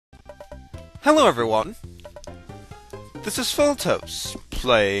Hello everyone, this is Photos,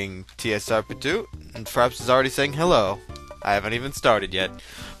 playing TSRP2, and Fraps is already saying hello. I haven't even started yet.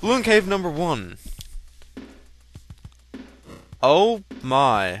 Balloon Cave number 1. Oh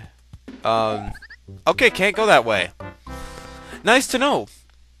my. Okay, can't go that way. Nice to know.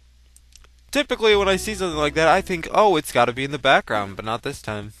 Typically when I see something like that, I think, oh, it's gotta be in the background, but not this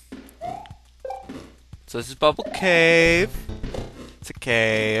time. So this is Bubble Cave. It's a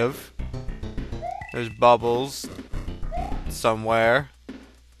cave. There's bubbles somewhere.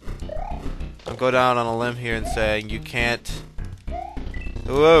 I'll go down on a limb here and say you can't,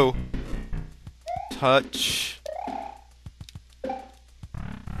 whoa, touch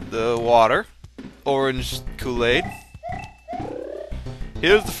the water. Orange Kool-Aid.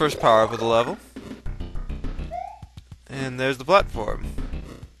 Here's the first power-up of the level. And there's the platform.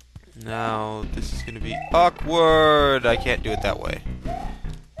 Now, this is gonna be awkward. I can't do it that way.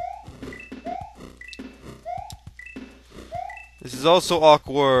 This is also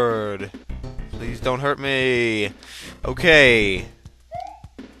awkward. Please don't hurt me. Okay.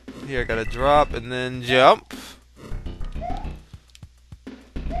 Here, I gotta drop and then jump.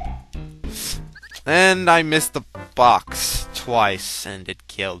 And I missed the box twice, and it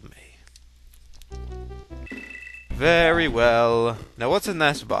killed me. Very well. Now what's in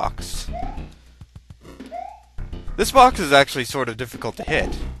this box? This box is actually sort of difficult to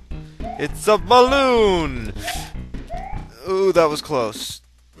hit. It's a balloon! Ooh, that was close.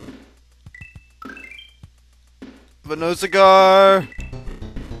 But no cigar!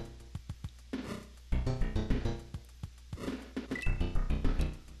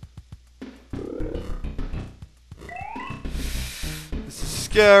 This is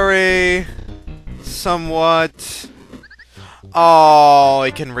scary. Somewhat. Oh,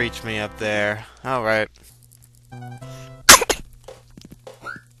 it can reach me up there. Alright.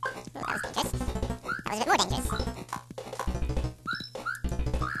 That was dangerous. That was a bit more dangerous. That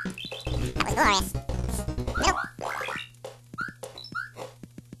was glorious. Nope.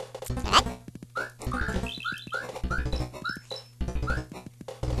 Alright.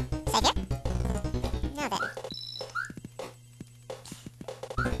 Save here. Now then.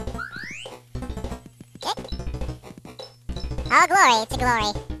 Okay. Oh, glory to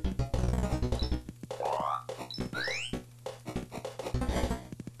glory.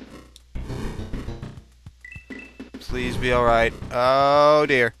 Please be alright. Oh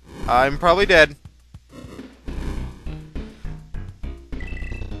dear. I'm probably dead.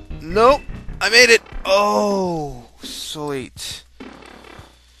 Nope. I made it. Oh, sweet.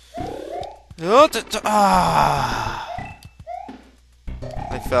 Oh, ah.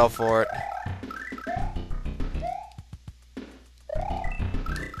 I fell for it.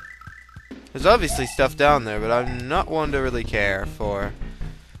 There's obviously stuff down there, but I'm not one to really care for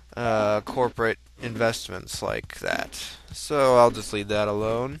corporate investments like that. So I'll just leave that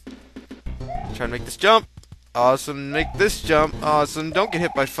alone. Try and make this jump. Awesome. Make this jump. Awesome. Don't get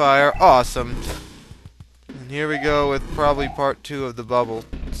hit by fire. Awesome. And here we go with probably part 2 of the Bubble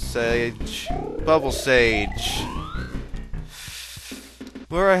Sage. Bubble Sage.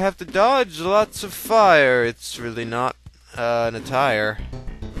 Where I have to dodge lots of fire. It's really not an attire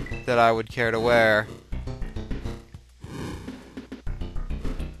that I would care to wear.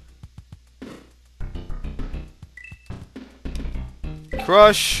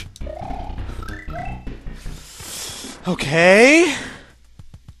 Crush. Okay.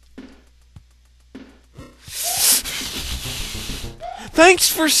 Thanks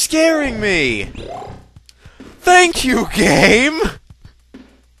for scaring me. Thank you, game.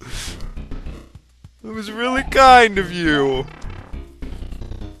 It was really kind of you.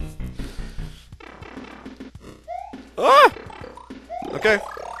 Ah! Okay.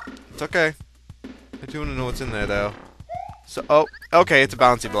 It's okay. I do want to know what's in there, though. So, oh, okay, it's a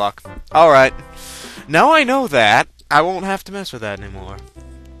bouncy block. Alright. Now I know that, I won't have to mess with that anymore.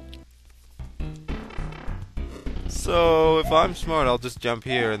 So, if I'm smart, I'll just jump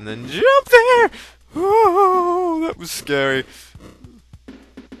here and then jump there! Oh, that was scary.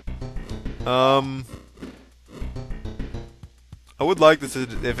 I would like this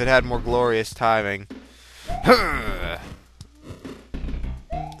if it had more glorious timing.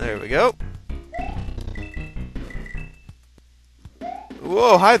 There we go.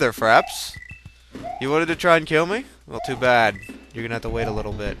 Whoa, hi there, Fraps. You wanted to try and kill me? Well, too bad. You're gonna have to wait a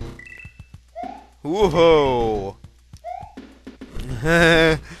little bit. Whoa!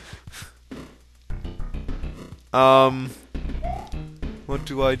 What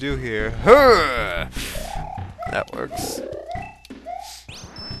do I do here? That works.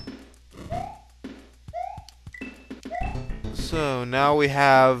 So now we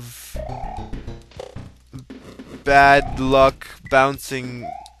have bad luck bouncing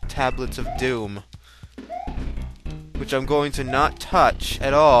tablets of doom, which I'm going to not touch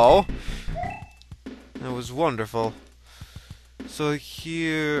at all. That was wonderful. So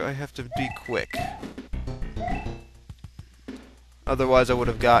here I have to be quick. Otherwise I would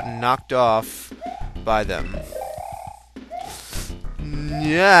have gotten knocked off by them.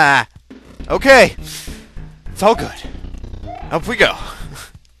 Yeah. Okay. It's all good. Up we go.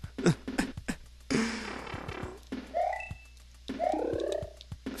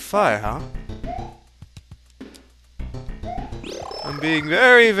 Fire, huh? I'm being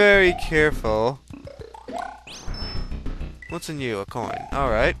very, very careful. What's in you? A coin.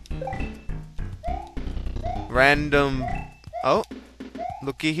 Alright. Random... Oh.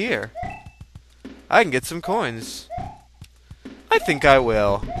 Looky here. I can get some coins. I think I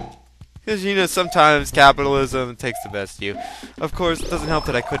will. Because, you know, sometimes capitalism takes the best of you. Of course, it doesn't help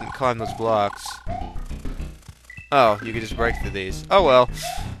that I couldn't climb those blocks. Oh, you could just break through these. Oh well.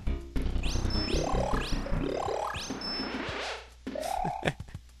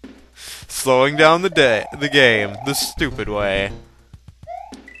 Slowing down the game the stupid way.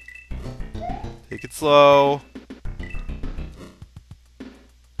 Take it slow.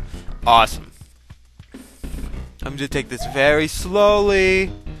 Awesome. I'm gonna take this very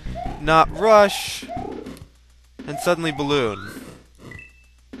slowly, not rush, and suddenly balloon.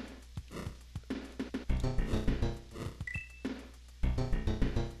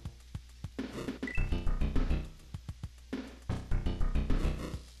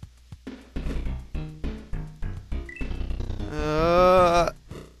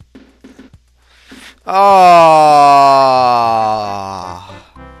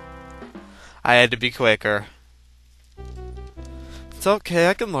 I had to be quicker. It's okay,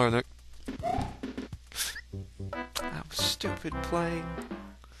 I can learn it. That was stupid playing.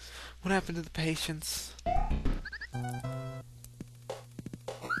 What happened to the patience?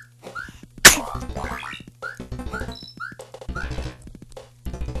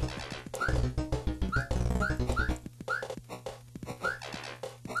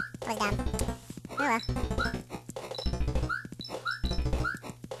 Was dumb. Oh well.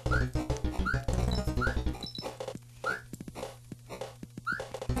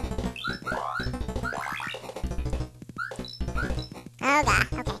 Oh god,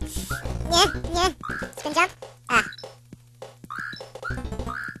 okay. Yeah. Spin jump. Ah.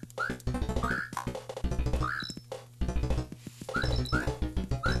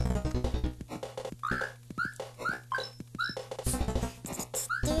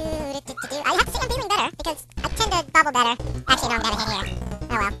 I have to say I'm doing better, because I tend to bubble better. Actually, no, I'm gonna hit here.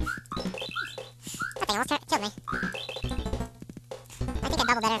 Oh well. That thing almost killed me. I think I'd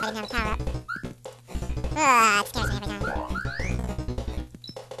bubble better if I didn't have a power up. It scares me every time.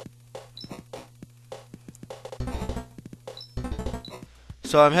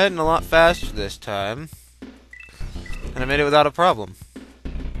 So I'm heading a lot faster this time. And I made it without a problem.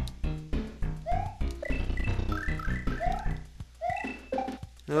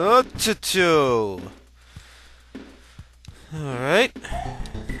 Alright.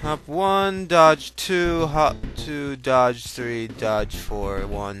 Hop 1, dodge 2, hop 2, dodge 3, dodge 4,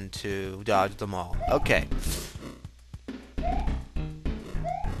 1, 2, dodge them all. Okay.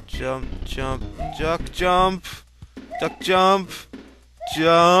 Jump, jump, duck, jump, duck, jump,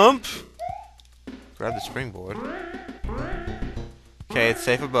 jump. Grab the springboard. Okay, it's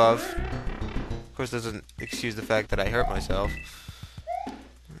safe above. Of course, doesn't excuse the fact that I hurt myself.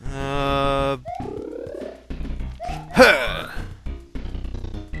 Huh.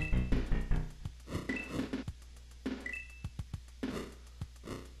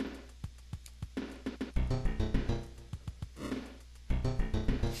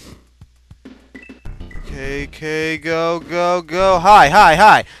 Okay, go, go, go. Hi.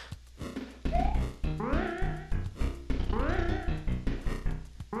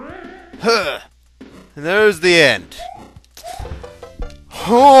 Huh. And there's the end.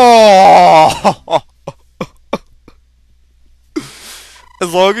 Oh!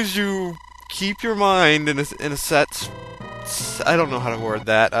 As long as you keep your mind in a set, I don't know how to word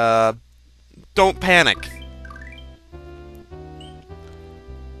that. Don't panic.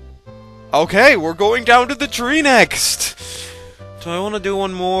 Okay, we're going down to the tree next. Do I want to do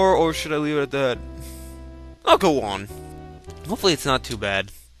one more, or should I leave it at that? I'll go on. Hopefully it's not too bad.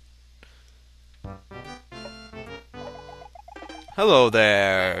 Hello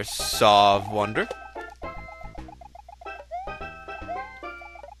there, Saw of Wonder.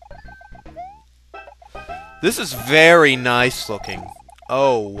 This is very nice looking.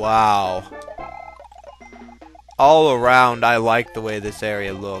 Oh, wow. all around, I like the way this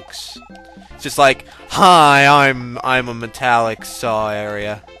area looks. It's just like, hi, I'm a metallic saw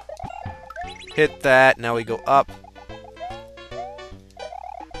area. Hit that. Now we go up.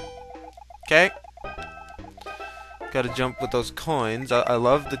 Okay. Gotta jump with those coins. I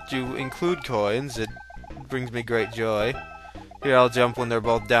love that you include coins. It brings me great joy. Here, I'll jump when they're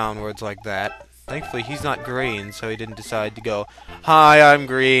both downwards like that. Thankfully, he's not green, so he didn't decide to go, hi, I'm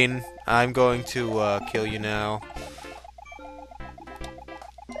green. I'm going to kill you now.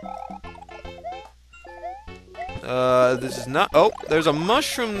 This is not... Oh, there's a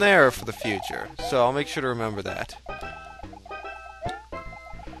mushroom there for the future, so I'll make sure to remember that.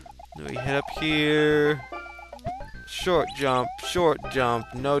 We head up here. Short jump,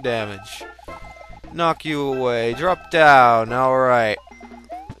 no damage. Knock you away, drop down, alright.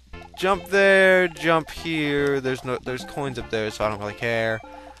 Jump there, jump here. There's coins up there, so I don't really care.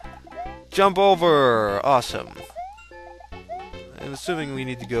 Jump over, awesome. I'm assuming we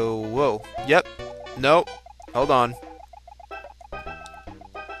need to go, whoa, yep, nope, hold on.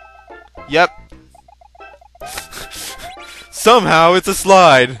 Yep. Somehow it's a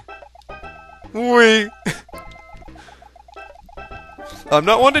slide. Whee! I'm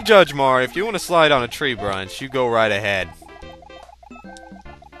not one to judge, Mar. If you want to slide on a tree branch, you go right ahead.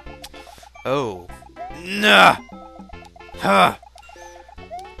 Oh. Nah! Huh!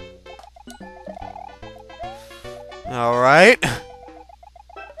 Alright.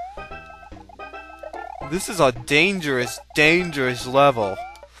 This is a dangerous, dangerous level.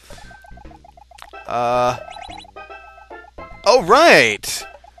 Oh, right!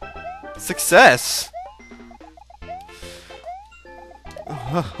 Success!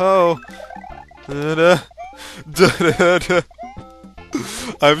 Oh,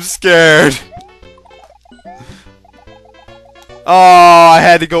 I'm scared. Oh, I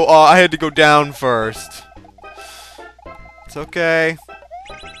had to go. I had to go down first. It's okay.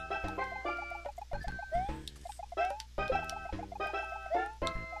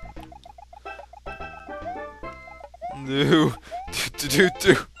 Do.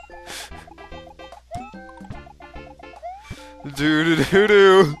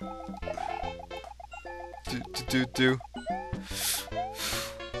 Do.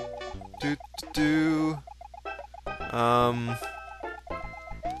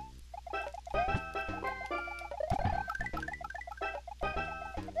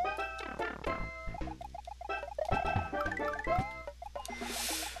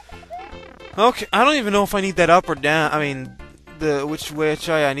 Okay, I don't even know if I need that up or down. I mean, which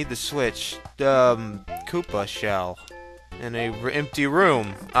I need the switch. Koopa shell. In a empty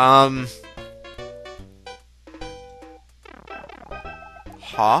room. Huh?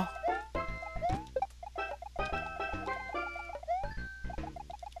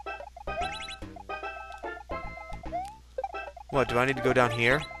 What, do I need to go down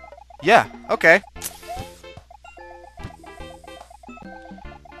here? Yeah, okay.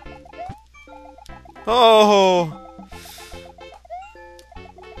 Oh!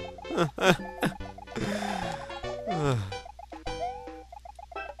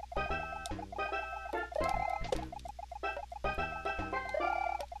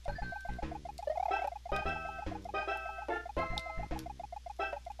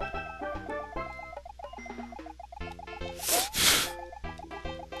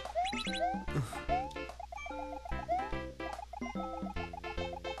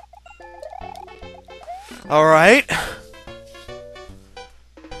 All right.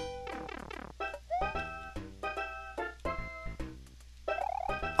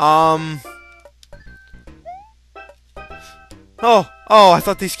 Oh, I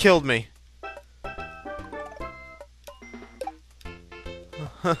thought these killed me.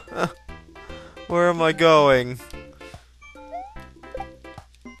 Where am I going?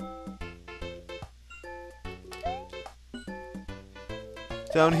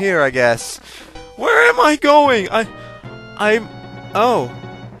 Down here, I guess. Where am I going? Oh.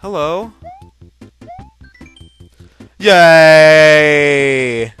 Hello.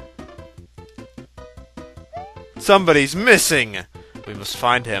 Yay! Somebody's missing! We must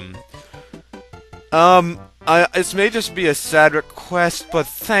find him. This may just be a sad request, but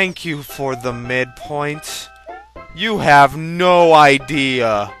thank you for the midpoint. You have no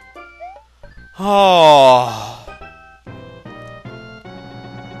idea. Oh.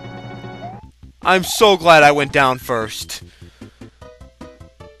 I'm so glad I went down first.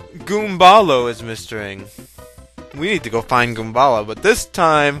 Goombalo is missing. We need to go find Goombalo, but this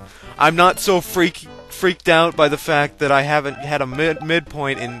time I'm not so freaked out by the fact that I haven't had a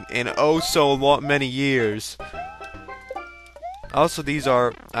midpoint in oh so many years. Also, these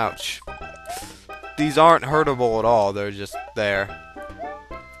are... ouch. these aren't hurtable at all. They're just there.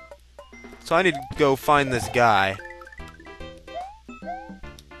 So I need to go find this guy.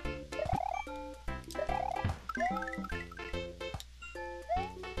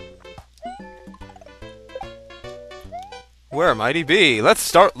 Where might he be? Let's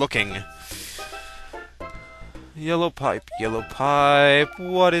start looking. Yellow pipe,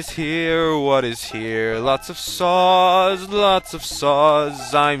 what is here, what is here? Lots of saws,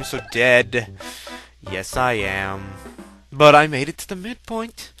 I'm so dead. Yes, I am. But I made it to the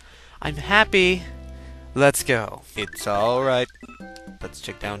midpoint. I'm happy. Let's go. It's alright. Let's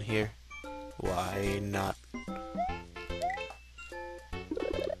check down here. Why not?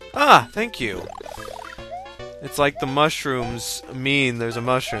 Ah, thank you. It's like the mushrooms mean there's a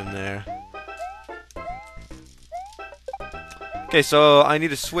mushroom there. Okay, so I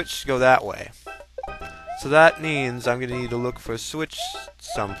need a switch to go that way. So that means I'm gonna need to look for a switch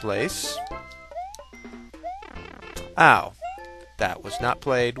someplace. Ow. That was not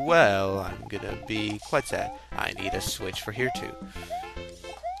played well. I'm gonna be quite sad. I need a switch for here too.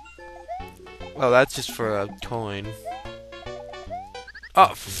 Well, that's just for a coin.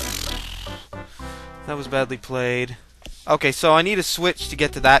 Oh, that was badly played. Okay, so I need a switch to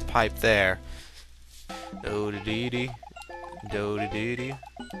get to that pipe there. Do-de-dee-dee. Do-de-dee-dee.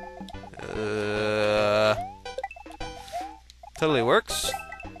 Totally works.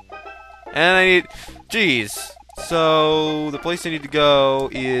 And I need... Jeez. So, the place I need to go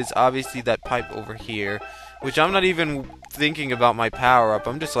is obviously that pipe over here. Which I'm not even thinking about my power-up.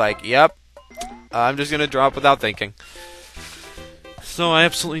 I'm just like, yep. I'm just gonna drop without thinking. So I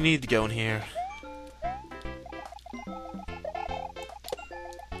absolutely need to go in here.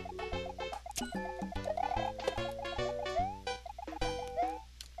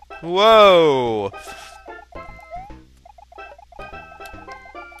 Whoa!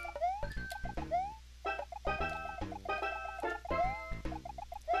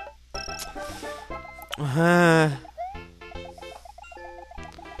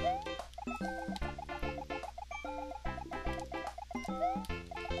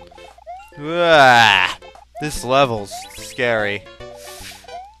 This level's scary.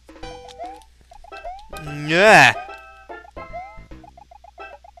 Yeah.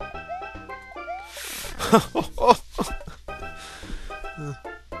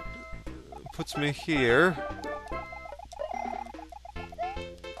 Puts me here.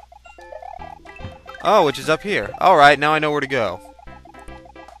 Oh, which is up here. Alright, now I know where to go.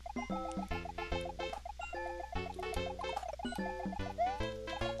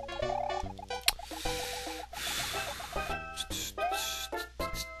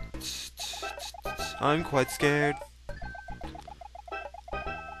 I'm quite scared.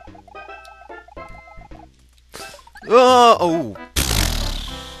 Oh!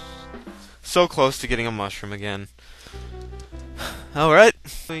 So close to getting a mushroom again. Alright.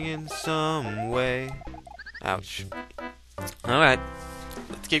 In some way. Ouch. Alright.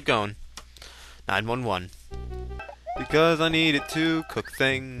 Let's keep going. 911. Because I need it to cook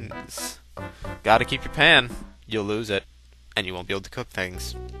things. Gotta keep your pan. You'll lose it. And you won't be able to cook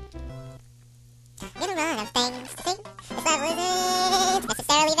things. Little run of things to see. This level isn't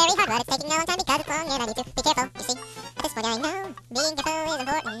necessarily very hard, but it's taking a long time because it's long and I need to be careful, you see. At this point I know being careful is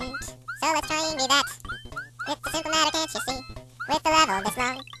important. So let's try and do that. It's a simple matter, can't you see? With the level this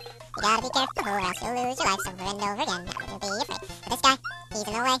long, you gotta be careful or else you'll lose your life over and over again. Now don't be afraid. But this guy, he's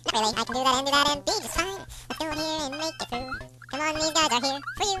in the way. Not really. I can do that and be just fine. Let's go in here and make it through. Come on, these guys are here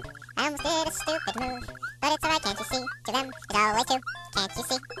for you. I almost did a stupid move, but it's alright, can't you see? To them, it's all the way too. Can't you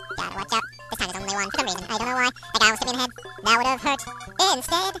see? Gotta watch out. This time there's only one for some reason. I don't know why. That guy was hit me in the head. That would have hurt.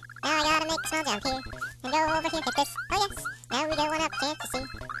 Instead, now I gotta make a small jump here. And go over here, hit this. Oh yes. Now we go on up, can't you see?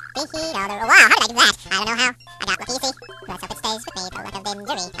 Beat all the... Oh, wow, how did I do that? I don't know how. I got lucky, you see. Let's hope it stays with me, the luck of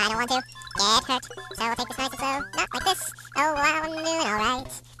injury. I don't want to get hurt. So I'll take this nice and slow. Not like this. Oh, wow, I'm doing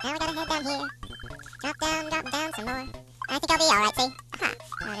alright. Now we gotta head down here. Drop down some more. I think I'll be alright, see? Aha.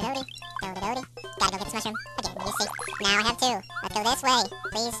 Do-de-do-de. Do-de-do-de. Gotta go get this mushroom. Again, you see. Now I have two. Let's go this way.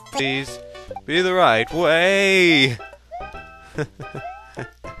 Please. Please be the right way.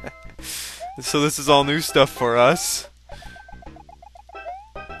 So this is all new stuff for us.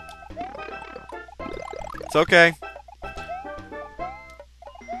 It's okay.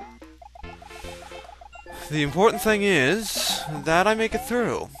 The important thing is that I make it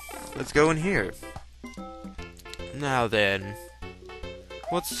through. Let's go in here. Now then,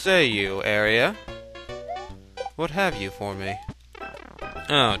 what say you, area? What have you for me?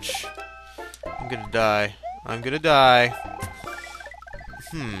 Ouch. I'm gonna die. I'm gonna die.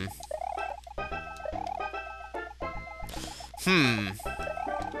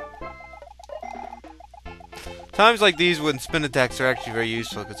 Times like these when spin attacks are actually very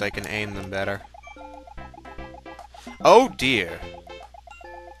useful because I can aim them better. Oh dear.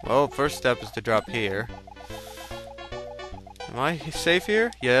 Well, first step is to drop here. Am I safe here?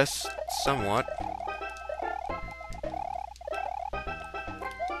 Yes, somewhat.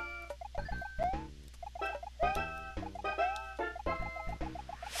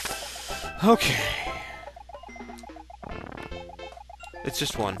 Okay. It's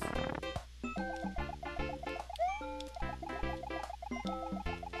just one.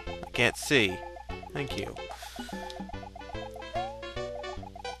 I can't see. Thank you.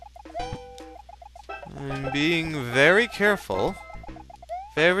 I'm being very careful.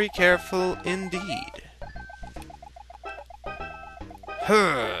 Very careful indeed.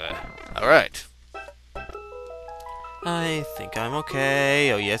 Alright. I think I'm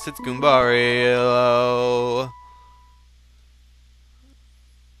okay. Oh yes, it's Goomba.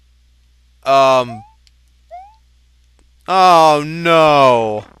 Oh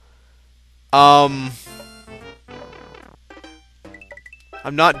no. I'm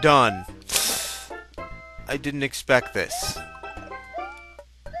not done. I didn't expect this.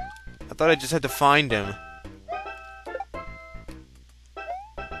 I thought I just had to find him.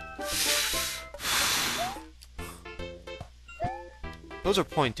 Those are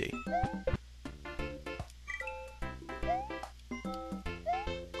pointy.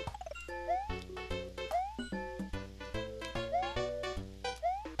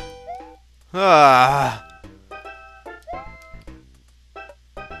 Ah.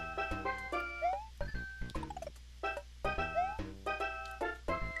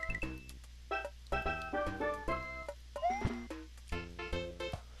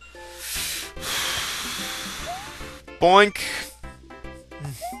 Boink.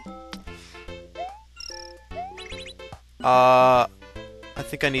 I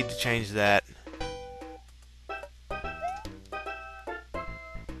think I need to change that.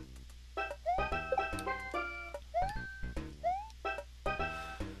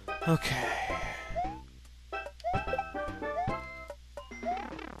 Okay.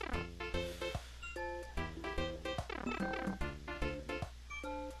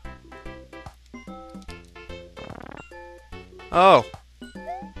 Oh.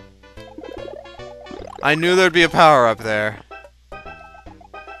 I knew there'd be a power-up there.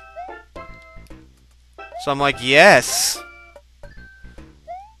 So I'm like, yes!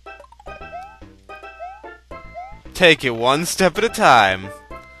 Take it one step at a time.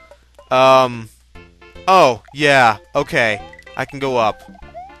 Oh, yeah, okay. I can go up.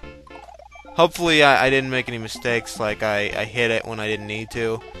 Hopefully I didn't make any mistakes, like I hit it when I didn't need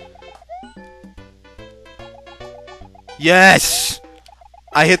to. Yes!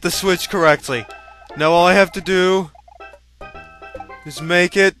 I hit the switch correctly. Now all I have to do is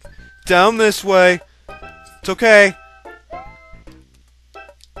make it down this way. It's okay.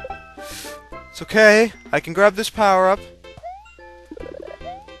 It's okay. I can grab this power-up.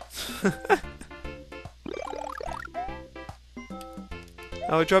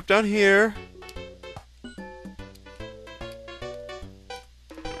 Now I drop down here.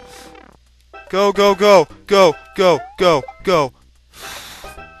 Go, go, go, go, go, go, go.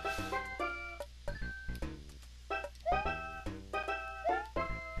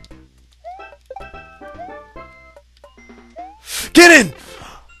 Get in!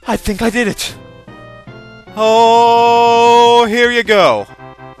 I think I did it. Oh, here you go.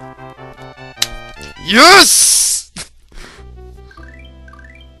 Yes!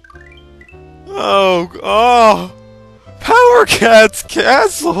 Oh, Power Cat's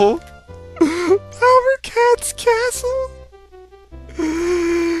Castle. Power Cat's Castle.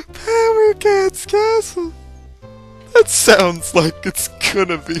 Power Cat's Castle. That sounds like it's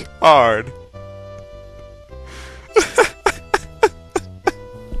gonna be hard.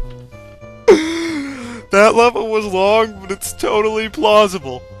 That level was long, but it's totally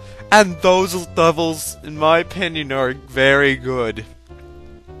plausible. And those levels, in my opinion, are very good.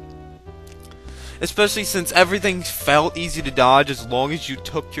 Especially since everything felt easy to dodge as long as you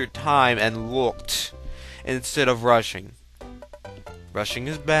took your time and looked, instead of rushing. Rushing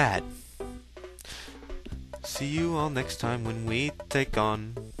is bad. See you all next time when we take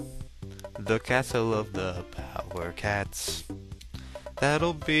on the Castle of the Power Cats.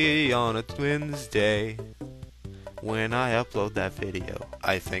 That'll be on a Wednesday when I upload that video,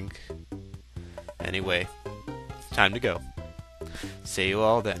 I think. Anyway, time to go. See you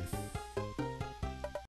all then.